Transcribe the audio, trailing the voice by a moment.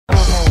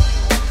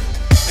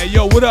Hey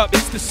yo, what up?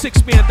 It's the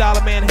 $6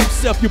 million man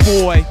himself, your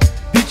boy,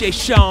 DJ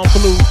Sean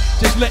Blue.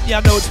 Just letting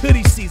y'all know it's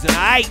hoodie season,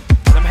 alright?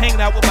 And I'm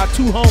hanging out with my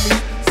two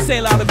homies,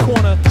 Selah the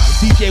corner, and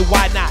DJ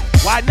Why Not?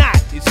 Why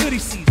not? It's hoodie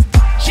season.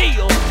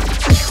 Chill.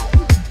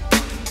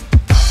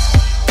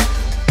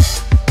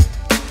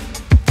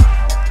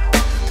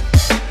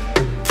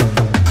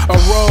 A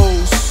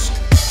rose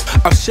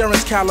of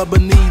Sharon's caliber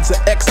needs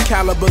an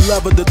Excalibur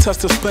lover to touch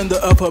the splendor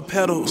of her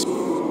petals.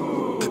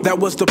 That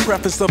was the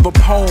preface of a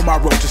poem I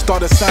wrote to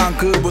start to sound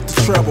good with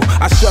the treble.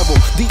 I shovel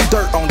deep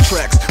dirt on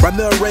tracks by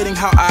narrating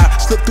how I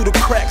slip through the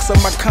cracks of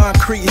my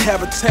concrete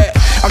habitat.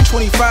 I'm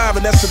 25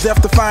 and that's a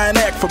death-defying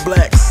act for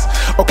blacks.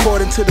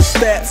 According to the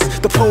stats,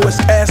 the poets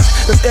ask,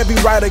 does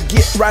every writer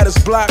get writer's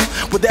block?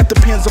 Well, that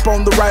depends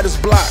upon the writer's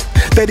block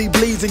that he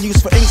bleeds and used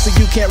for ink, so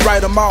you can't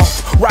write them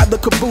off. Ride the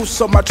caboose,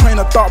 so my train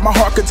of thought, my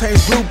heart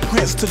contains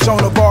blueprints to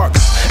Joan of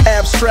Arc's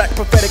abstract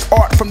prophetic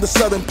art from the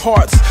southern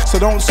parts. So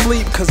don't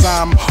sleep, cause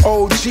I'm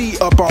OG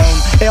up on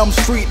Elm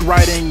Street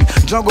writing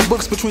jungle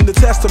books between the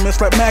testaments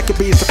like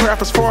Maccabees. The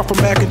craft is far from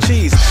mac and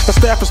cheese. The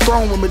staff is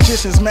thrown with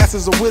magicians,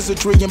 masters of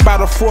wizardry, and by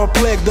the fourth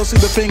plague they'll see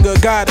the finger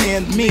of God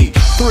in me.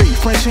 3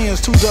 French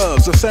hens, 2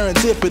 doves, a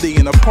serendipity,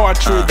 and a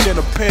partridge in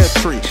a pear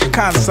tree.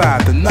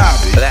 Kansai, the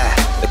Nabi.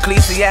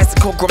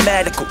 Ecclesiastical,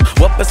 grammatical.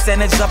 What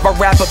percentage of a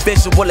rapper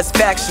visual is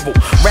factual?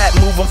 Rap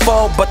moving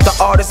forward, but the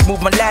artist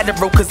moving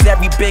lateral. Cause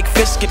every big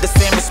fish get the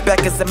same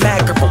respect as a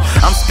mackerel.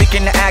 I'm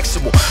speaking the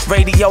actual,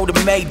 radio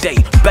to Mayday.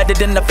 Better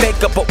than the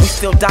faker, but we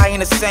still die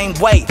in the same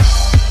way.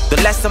 The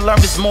lesson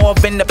learned is more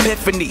of an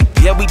epiphany.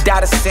 Yeah, we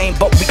die the same,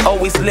 but we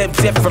always live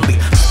differently.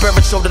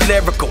 Spiritual to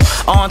lyrical,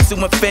 on to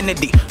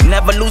infinity.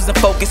 Never losing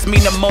focus,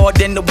 meaning more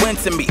than the wind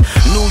to me.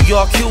 New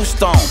York,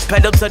 Houston,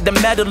 pedal to the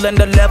metal and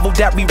the level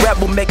that we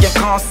rebel, making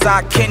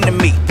Kansai kin to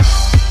me.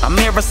 I'm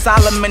here a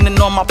Solomon and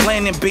on my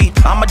planning B.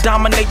 I'ma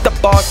dominate the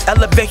bars,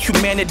 elevate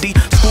humanity.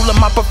 Schooling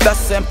my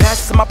professor and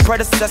passing my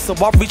predecessor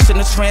while reaching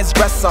the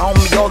transgressor.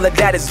 Homie, all of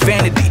that is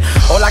vanity.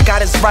 All I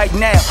got is right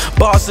now,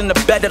 bars in a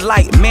better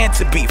light. Man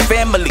to be,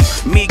 family,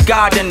 me,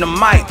 God, and the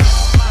mic.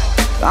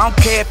 I don't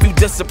care if you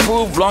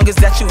disapprove, long as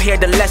that you hear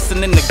the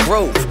lesson in the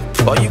groove.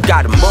 Or you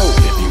gotta move.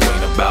 If you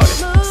ain't about it,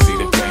 see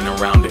the pain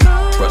around it.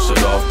 Brush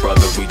it off,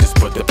 brother, we just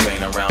put the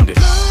pain around it.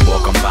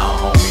 Walk 'em out,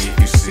 homie, if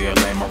you see a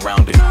lame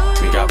around it.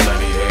 We got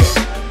plenty here,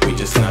 we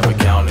just never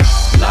counted.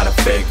 A lot of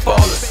fake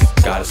ballers,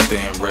 gotta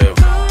stand real.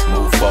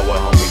 Move forward,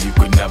 homie, you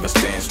could never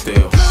stand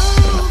still.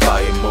 When the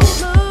fire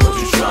move, what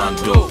you trying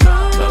to do?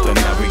 Nothing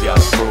that we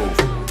gotta prove,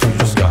 you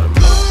just gotta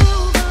move.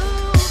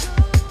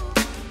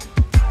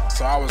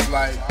 So I was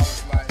like,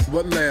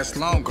 what lasts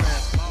longer?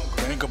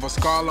 The ink of a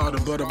scholar or the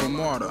blood of a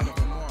martyr?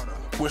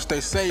 Which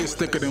they say is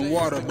thicker than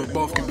water, but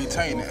both can be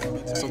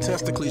tainted. So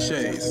test the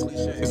cliches.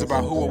 It's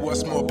about who or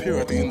what's more pure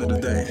at the end of the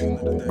day.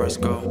 Let's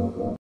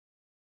go.